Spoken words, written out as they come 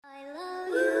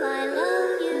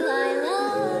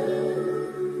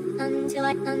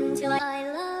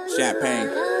Champagne,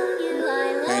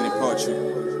 pain and poetry.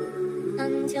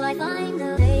 Until I find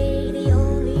the way, the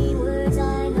only words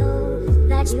I know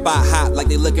that you Spot hot like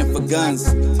they looking for guns.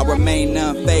 I remain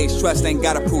unfazed, trust ain't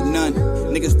gotta prove none.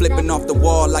 Niggas flipping off the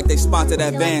wall like they sponsored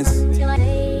advance.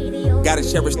 Gotta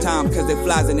cherish time cause it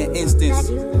flies in an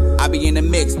instance. I be in the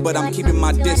mix, but I'm keeping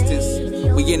my distance.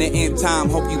 We in the end time,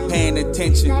 hope you paying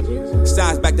attention.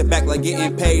 Signs back to back like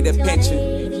getting paid a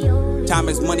pension. Time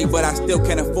is money, but I still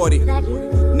can't afford it.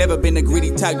 Never been a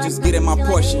greedy type, just getting my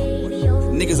portion.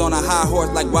 Niggas on a high horse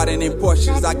like riding in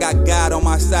Porsches. I got God on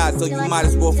my side, so you might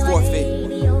as well forfeit.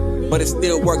 But it's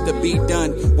still work to be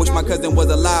done. Wish my cousin was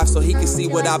alive so he could see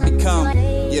what I become.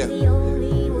 Yeah.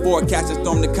 Forecast a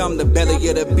storm to come, the belly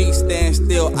of the beast stand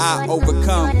still, I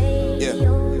overcome. Yeah.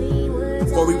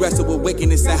 Before we wrestle with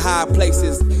wickedness in high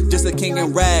places, just a king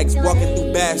in rags, walking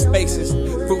through bad spaces.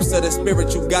 Fruits of the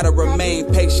spirit, you gotta remain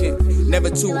patient. Never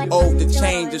too old to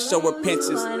change or show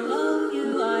repentance.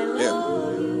 Yeah.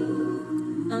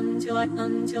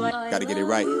 Gotta get it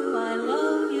right.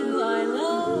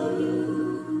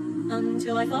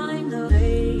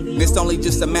 It's only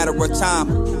just a matter of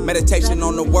time. Meditation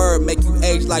on the word make you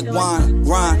age like wine.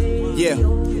 Grind, yeah.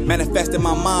 Manifest in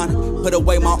my mind. Put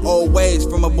away my old ways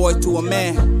from a boy to a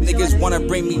man. Niggas wanna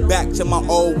bring me back to my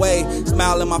old way.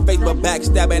 Smile in my face but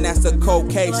backstabbing, that's a cold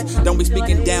case. Don't be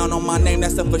speaking down on my name,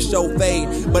 that's a for show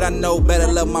fade. But I know better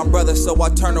love my brother so I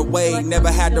turn away. Never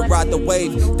had to ride the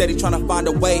wave, steady trying to find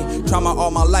a way. Trauma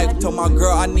all my life, told my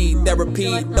girl I need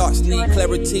therapy. Thoughts need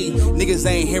clarity, niggas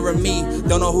ain't hearing me.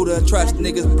 Don't know who to trust,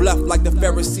 niggas bluff like the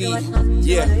Pharisee.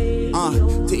 Yeah.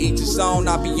 To each his own,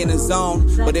 I be in the zone.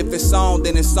 But if it's on,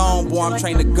 then it's on, boy, I'm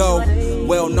trained to go.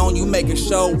 Well known, you make a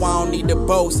show, I don't need to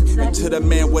boast. And to the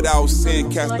man without sin,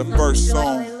 cast the first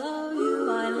song.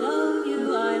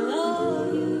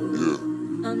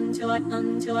 Until I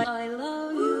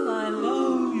love you, I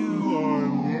love you.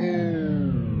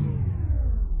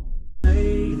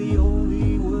 Say the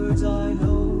only words I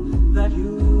know that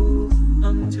you.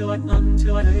 Until I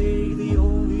say the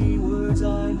only words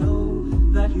I know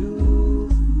that you.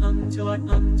 Until I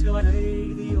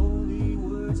say the